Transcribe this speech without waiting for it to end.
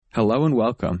Hello and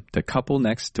welcome to Couple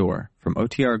Next Door from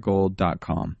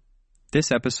OTRGold.com.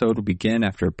 This episode will begin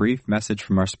after a brief message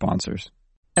from our sponsors.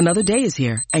 Another day is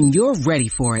here, and you're ready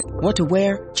for it. What to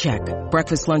wear? Check.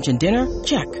 Breakfast, lunch, and dinner?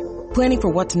 Check. Planning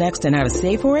for what's next and how to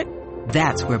save for it?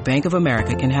 That's where Bank of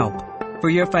America can help.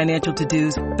 For your financial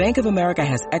to-dos, Bank of America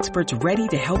has experts ready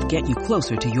to help get you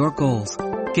closer to your goals.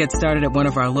 Get started at one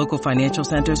of our local financial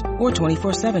centers or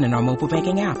 24/7 in our mobile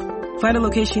banking app. Find a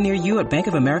location near you at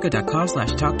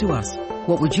bankofamerica.com/talktous.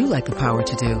 What would you like the power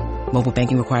to do? Mobile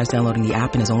banking requires downloading the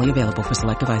app and is only available for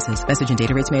select devices. Message and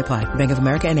data rates may apply. Bank of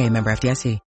America N.A., member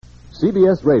FDIC.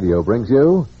 CBS Radio brings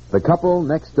you The Couple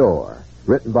Next Door,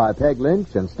 written by Peg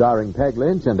Lynch and starring Peg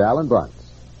Lynch and Alan Bunce.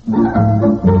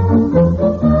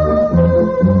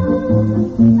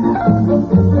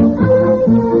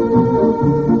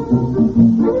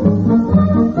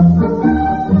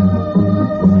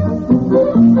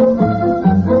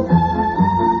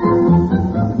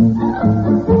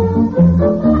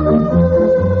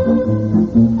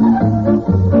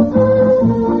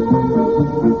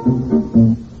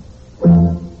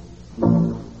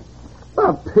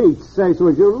 Pete's sakes,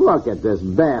 would you look at this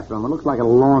bathroom? It looks like a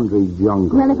laundry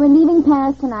jungle. Well, if we're leaving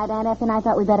Paris tonight, Aunt Effie and I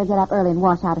thought we'd better get up early and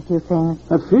wash out a few things.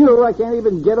 I feel I can't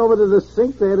even get over to the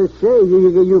sink there to shave.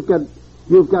 You've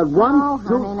got one,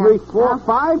 two, three, four,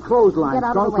 five clotheslines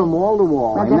strung from wall to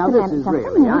wall. Well, now this is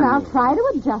really... I'll try to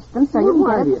adjust them so you can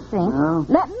get at the sink. No.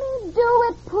 Let me do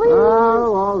it, please.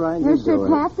 Oh, all right. Your shirts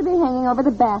have to be hanging over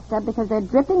the bathtub because they're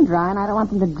dripping dry, and I don't want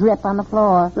them to drip on the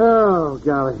floor. Oh,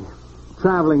 golly.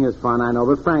 Traveling is fun, I know,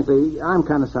 but frankly, I'm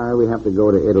kind of sorry we have to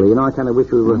go to Italy. You know, I kind of wish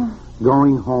we were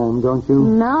going home, don't you?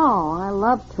 No, I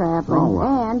love traveling. Oh,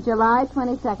 wow. And July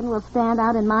 22nd will stand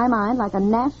out in my mind like a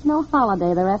national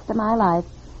holiday the rest of my life.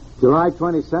 July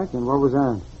 22nd? What was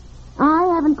that? I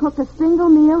haven't cooked a single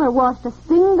meal or washed a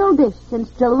single dish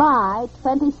since July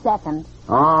 22nd.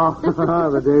 Oh,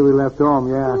 the day we left home,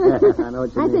 yeah. I know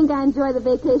what you mean. I think I enjoy the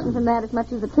vacation from that as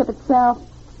much as the trip itself.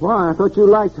 Why, I thought you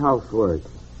liked housework.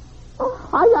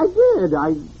 I did.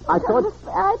 I thought...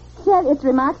 I said it's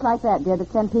remarks like that, dear,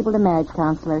 that send people to marriage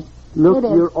counselors. Look,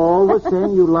 you're always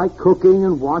saying you like cooking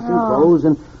and washing clothes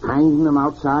and hanging them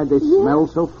outside. They smell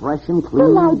so fresh and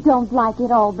clean. Well, I don't like it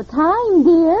all the time,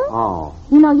 dear. Oh.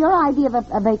 You know, your idea of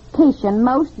a vacation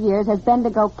most years has been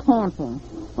to go camping.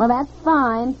 Well, that's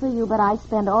fine for you, but I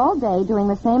spend all day doing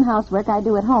the same housework I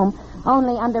do at home,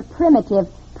 only under primitive,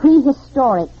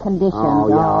 prehistoric conditions. Oh,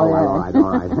 yeah, all right.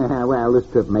 Well, this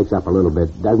trip makes up a little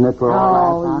bit, doesn't it, for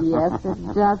all that? Oh, yes,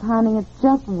 it does, honey. It's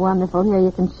just wonderful. Here,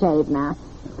 you can shave now.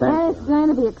 Thank It's going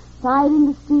to be exciting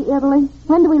to see Italy.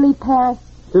 When do we leave Paris?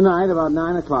 Tonight, about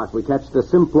 9 o'clock, we catch the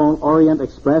Simplon Orient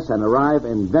Express and arrive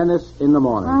in Venice in the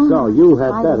morning. So you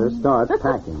had better start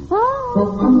packing.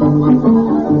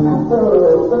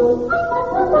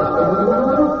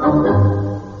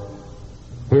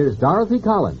 Here's Dorothy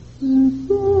Collins.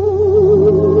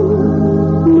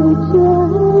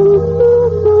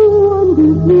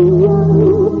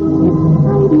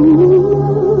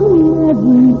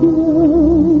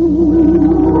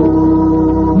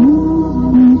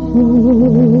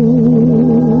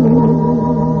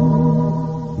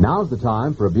 Now's the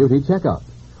time for a beauty checkup.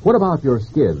 What about your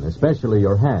skin, especially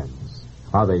your hands?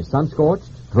 Are they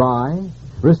sun-scorched, dry?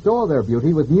 Restore their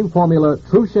beauty with new formula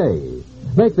True.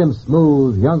 Make them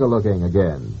smooth, younger-looking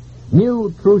again.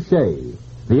 New True,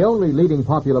 the only leading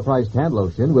popular-priced hand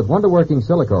lotion with wonder-working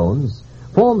silicones,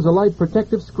 forms a light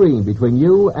protective screen between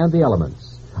you and the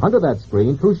elements. Under that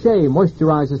screen, True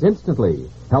moisturizes instantly,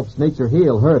 helps nature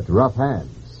heal hurt, rough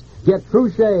hands. Get True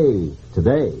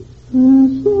today.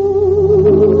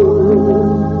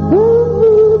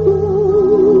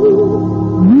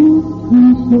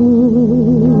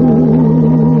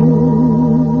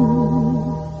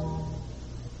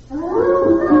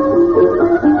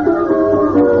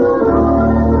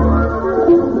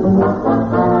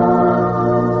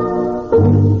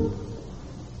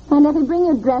 And if you bring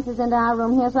your dresses into our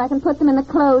room here so I can put them in the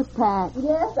clothes pack.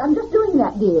 Yes, I'm just doing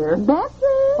that, dear. Betsy?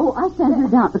 Oh, I sent her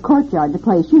down to the courtyard to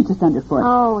play. She's just underfoot.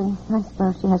 Oh, I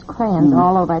suppose she has crayons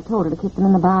all over. I told her to keep them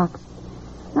in the box.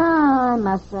 Oh, I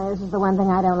must say, this is the one thing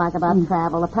I don't like about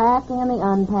travel, the packing and the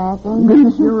unpacking.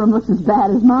 Goodness, your room looks as bad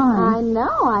as mine. I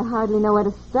know. I hardly know where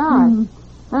to start.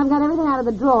 I've got everything out of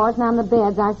the drawers, and on the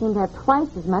beds I seem to have twice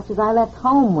as much as I left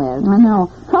home with. I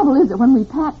know. Trouble is that when we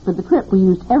packed for the trip, we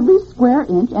used every square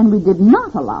inch, and we did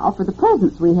not allow for the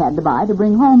presents we had to buy to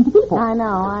bring home to people. I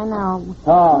know.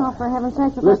 Oh, For heaven's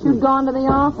sake, I thought you'd gone to the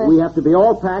office. we have to be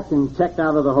all packed and checked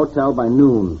out of the hotel by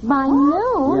noon. By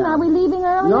noon? Yeah. Are we leaving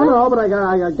earlier? No, but I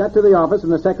got to the office,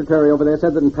 and the secretary over there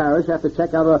said that in Paris you have to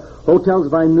check out of hotels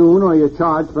by noon or you're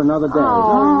charged for another day.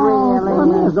 Oh, really? Well, I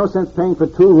mean, there's no sense paying for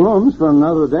 2 rooms for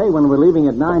another day when we're leaving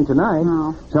at 9 tonight.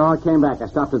 No. So I came back. I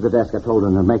stopped at the desk. I told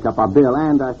them to make up our bill,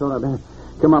 and I thought I'd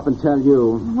come up and tell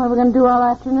you. What are we going to do all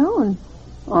afternoon?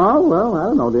 Oh, well, I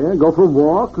don't know, dear. Go for a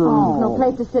walk. No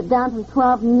place to sit down from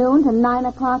 12 noon to 9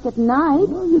 o'clock at night.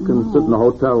 Well, you can sit in the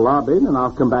hotel lobby, and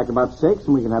I'll come back about 6,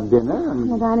 and we can have dinner.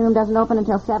 And... The dining room doesn't open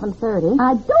until 7:30.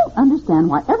 I don't understand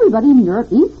why everybody in Europe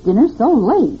eats dinner so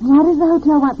late. Why does the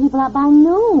hotel want people out by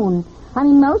noon? I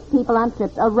mean, most people on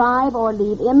trips arrive or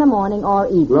leave in the morning or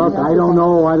evening. Look, I don't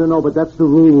know, but that's the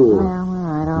rule. Well, all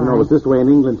right. You know, it was this way in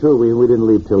England, too. We didn't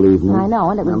leave till evening. I know,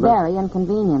 and it was Remember? very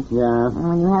inconvenient. Yeah. And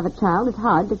when you have a child, it's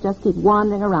hard to just keep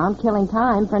wandering around killing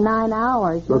time for 9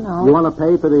 hours, Look, you know. you want to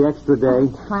pay for the extra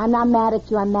day? I'm not mad at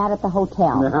you. I'm mad at the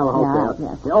hotel. The hotel. Yeah,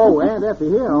 yes. Oh, and Effie,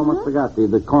 here, I almost forgot.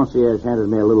 The concierge handed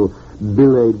me a little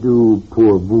billet doux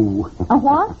pour vous. A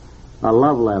what? A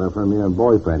love letter from your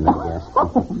boyfriend, I guess.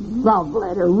 Love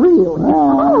letter, really?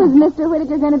 Oh, is Mr.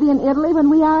 Whittaker going to be in Italy when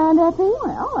we are, Aunt Effie?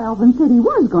 Well, Alvin said he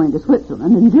was going to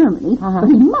Switzerland and Germany, but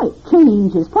he might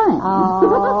change his plans.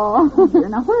 Oh. Here,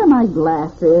 now, where are my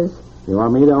glasses? You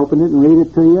want me to open it and read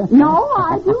it to you? No,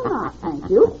 I do not, thank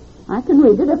you. I can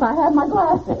read it if I have my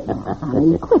glasses.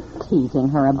 Honey, quit teasing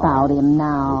her about him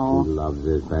now. She loves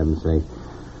this, for heaven's sake.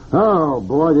 Oh,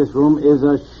 boy, this room is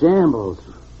a shambles.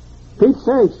 Pete's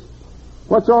sakes.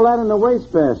 What's all that in the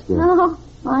wastebasket? Oh,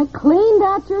 I cleaned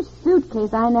out your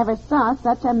suitcase. I never saw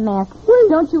such a mess.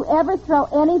 Don't you ever throw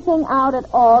anything out at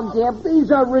all, dear? These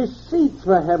are receipts,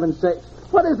 for heaven's sake.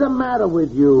 What is the matter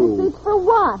with you? Receipts for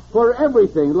what? For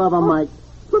everything, love of Mike.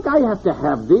 Look, I have to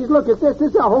have these. Look at this.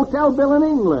 This is a hotel bill in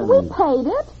England. We paid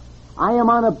it. I am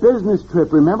on a business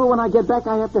trip. Remember, when I get back,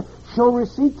 I have to show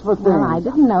receipts for things. Well, I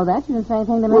didn't know that. You didn't say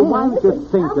anything to me. Well, why don't you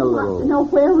think a I want little? to know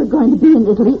where we're going to be in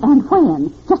Italy and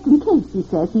when, just in case he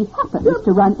says he happens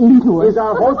to run into us. Is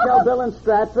our hotel bill in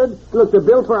Stratford? Look, the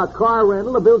bill for our car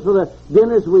rental, the bills for the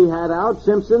dinners we had out,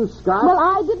 Simpsons, Scott. Well,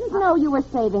 I didn't know you were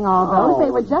saving all those. Oh.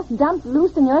 They were just dumped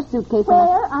loose in your suitcase.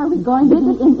 Where are we going to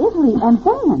be in Italy and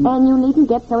when? And you needn't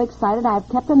get so excited. I've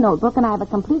kept a notebook, and I have a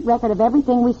complete record of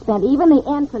everything we spent, even the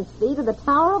entrance fee to the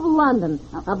Tower of London,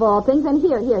 of all things. And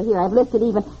here, I've listed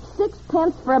even 6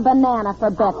 pence for a banana for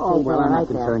Betsy. Oh, well, I'm not right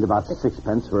there. concerned about 6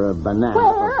 pence for a banana.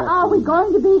 Where are we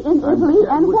going to be in Italy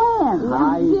and when?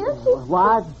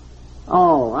 What?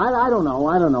 Oh, I don't know.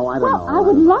 Well, I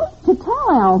would like to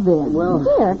tell Alvin. Well,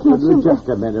 Here, can't you... just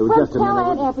a minute. Well, Just a tell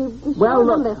minute. Aunt Effie. Well, Show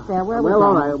the look. list there. Where Well, we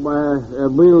all right.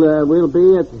 We'll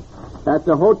be at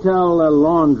the Hotel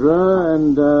Londra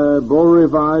and Beau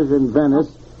Rivage in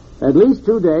Venice at least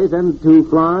 2 days, then to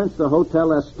Florence, the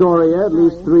Hotel Astoria, at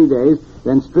least 3 days,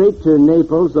 then straight to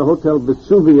Naples, the Hotel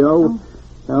Vesuvio,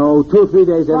 2 or 3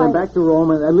 days, and then back to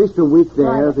Rome, and at least a week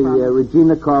there, the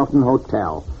Regina Carlton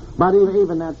Hotel. But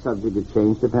even that subject could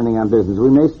change depending on business.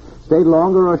 We may stay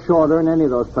longer or shorter in any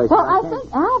of those places. Well, I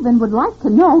think Alvin would like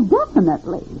to know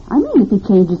definitely. I mean, if he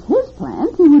changes his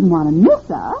plans, he wouldn't want to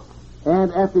miss us.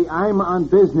 And, Effie, I'm on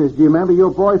business. Do you remember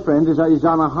your boyfriend is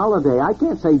on a holiday? I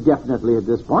can't say definitely at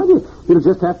this point. He'll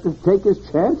just have to take his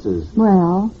chances.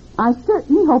 Well, I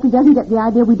certainly hope he doesn't get the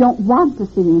idea we don't want to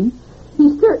see him.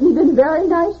 He's certainly been very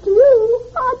nice to you.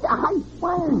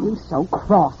 Why are you so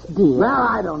cross, dear? Well,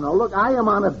 I don't know. Look, I am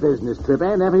on a business trip.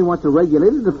 Aunt Effie wants to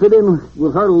regulate it to fit in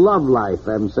with her love life,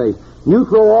 I'm saying. You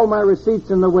throw all my receipts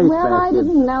in the wastebasket. Well, I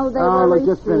didn't know they were Oh, look,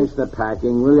 just receipts. finish the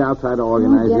packing, will you? I'll try to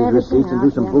organize Get these everything receipts and do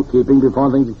out, some yeah. bookkeeping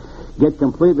before things get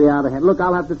completely out of hand. Look,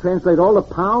 I'll have to translate all the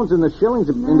pounds and the shillings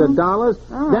into dollars.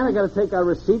 Then I got to take our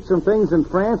receipts from things in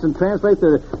France and translate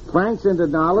the francs into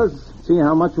dollars. See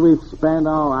how much we've spent.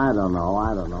 Oh, I don't know.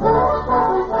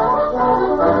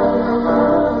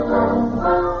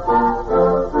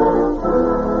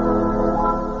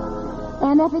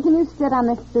 Aunt Effie, can you sit on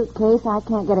this suitcase? I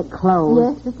can't get it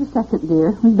closed. Yes, just a second,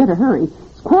 dear. We better hurry.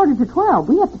 It's 11:45.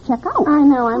 We have to check out. I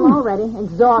know. I'm already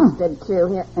exhausted, too.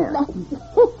 Here.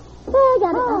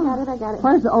 I got it.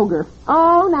 Where's the ogre?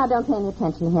 Oh, now don't pay any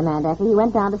attention to him, Aunt Effie. He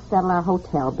went down to settle our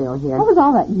hotel bill here. What was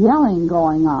all that yelling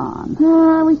going on?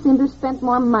 We seem to have spent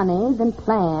more money than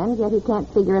planned, yet he can't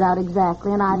figure it out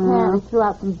exactly, and I apparently threw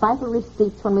out some vital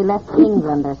receipts when we left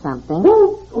England or something.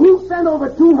 Who sent over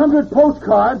 200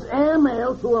 postcards and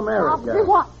mail to America?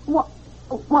 What?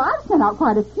 Well, I've sent out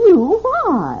quite a few.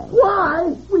 Why?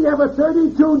 Why? We have a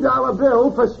 $32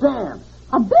 bill for stamps.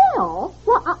 A bill?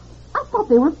 Well, I thought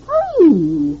they were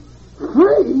free.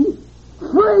 Free?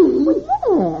 Free? Well,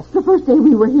 yes. The first day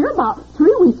we were here, about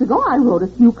 3 weeks ago, I wrote a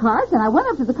few cards, and I went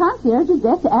up to the concierge's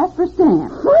desk to ask for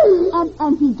stamps. Free?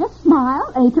 And he just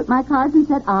smiled, and he took my cards and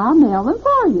said, I'll mail them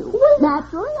for you.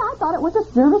 Naturally, I thought it was a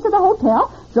service of the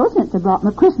hotel, so since I brought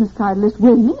my Christmas card list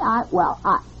with me, I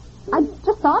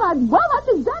just thought that's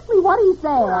exactly what he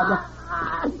said.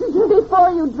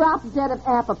 Before you drop dead of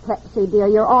apoplexy, dear,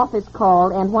 your office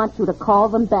called and wants you to call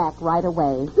them back right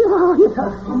away.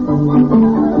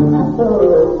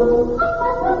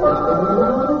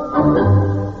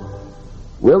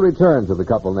 We'll return to the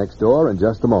couple next door in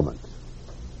just a moment.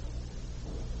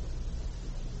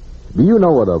 Do you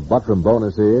know what a Buttram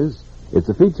bonus is? It's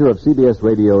a feature of CBS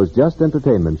Radio's Just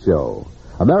Entertainment show.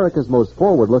 America's most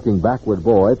forward-looking backward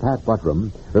boy, Pat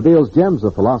Buttram, reveals gems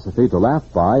of philosophy to laugh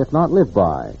by, if not live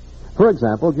by. For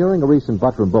example, during a recent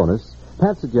Buttram bonus,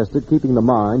 Pat suggested keeping the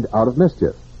mind out of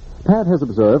mischief. Pat has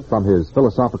observed from his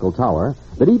philosophical tower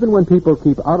that even when people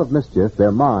keep out of mischief,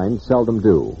 their minds seldom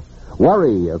do.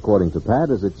 Worry, according to Pat,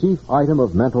 is a chief item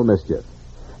of mental mischief.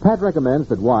 Pat recommends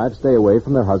that wives stay away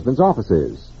from their husbands'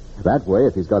 offices. That way,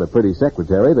 if he's got a pretty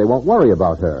secretary, they won't worry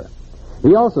about her.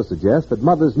 He also suggests that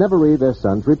mothers never read their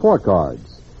sons' report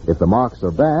cards. If the marks are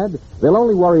bad, they'll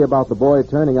only worry about the boy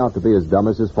turning out to be as dumb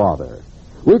as his father.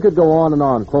 We could go on and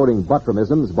on quoting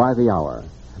Buttramisms by the hour.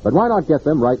 But why not get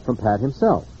them right from Pat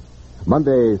himself?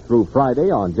 Monday through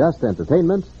Friday on Just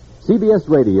Entertainment, CBS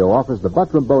Radio offers the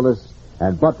Buttram bonus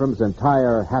and Buttram's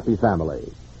entire happy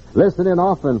family. Listen in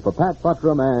often for Pat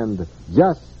Buttram and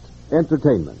Just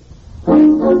Entertainment.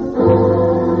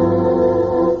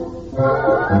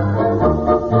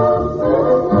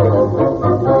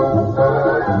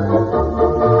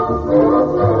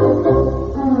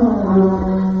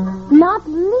 Not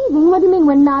leaving? What do you mean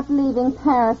we're not leaving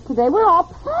Paris today? We're all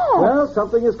packed. Well,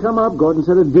 something has come up. Gordon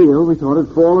said a deal. We thought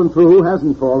it'd fallen through.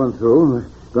 Hasn't fallen through. We're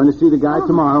going to see the guy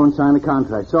tomorrow and sign a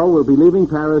contract. So we'll be leaving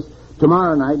Paris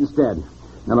tomorrow night instead.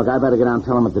 Now, look, I better get down and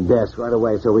tell him at the desk right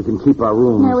away so we can keep our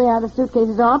rooms. Here we are. The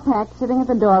suitcases all packed, sitting at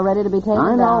the door, ready to be taken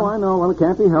down. I know. Well, it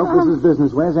can't be helped. This is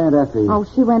business. Where's Aunt Effie? Oh,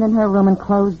 she went in her room and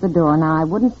closed the door. Now, I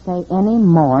wouldn't say any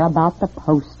more about the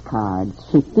postcards.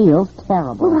 She feels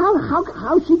terrible. Well,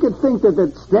 how she could think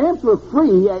that stamps were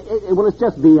free, well, it's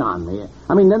just beyond me.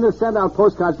 I mean, then they send out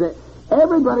postcards to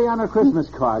everybody on her Christmas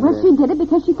card. Well, she did it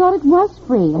because she thought it was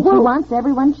free, and she wants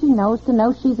everyone she knows to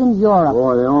know she's in Europe.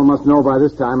 Boy, they all must know by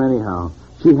this time anyhow.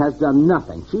 She has done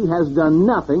nothing. She has done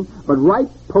nothing but write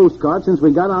postcards since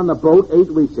we got on the boat 8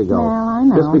 weeks ago. Well, I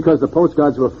know. Just because the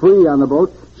postcards were free on the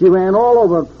boat, she ran all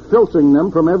over filtering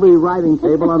them from every writing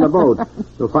table on the boat.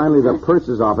 So finally the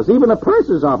purser's office, even the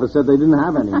purser's office said they didn't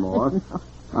have any more.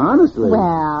 Honestly.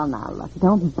 Well, now, look,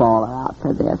 don't bawl her out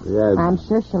for this. Yeah. I'm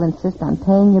sure she'll insist on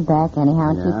paying you back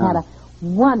anyhow, and she's had a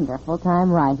wonderful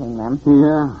time writing them.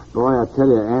 Yeah. Boy, I tell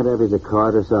you, Aunt Effie's a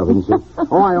card herself, isn't she?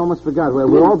 Oh, I almost forgot.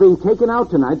 We're all being taken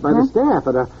out tonight by the staff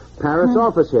at a Paris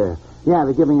office here. Yeah,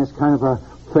 they're giving us kind of a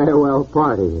farewell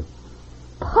party.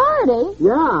 Party?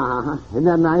 Yeah. Isn't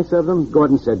that nice of them?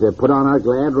 Gordon said to put on our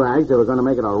glad rags. They were going to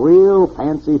make it a real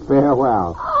fancy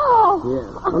farewell. Oh,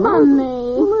 Yeah. honey.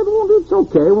 It's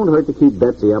okay. It won't hurt to keep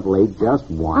Betsy up late just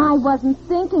once. I wasn't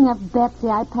thinking of Betsy.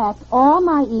 I packed all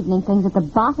my evening things at the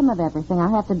bottom of everything. I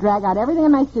have to drag out everything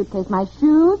in my suitcase. My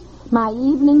shoes, my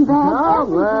evening bag. Oh,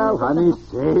 well, honey,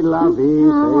 say la vie,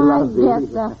 say la vie. I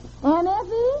guess so. Aunt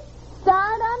Effie,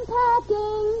 start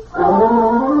unpacking.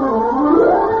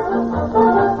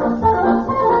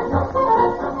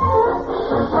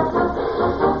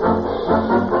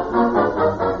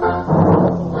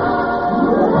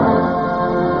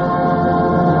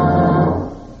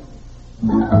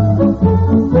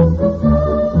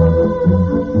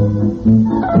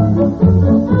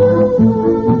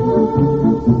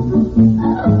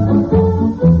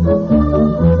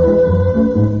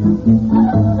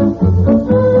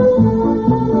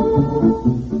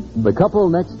 The Couple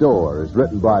Next Door is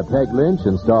written by Peg Lynch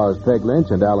and stars Peg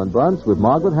Lynch and Alan Bunce with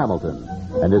Margaret Hamilton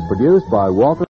and is produced by Walter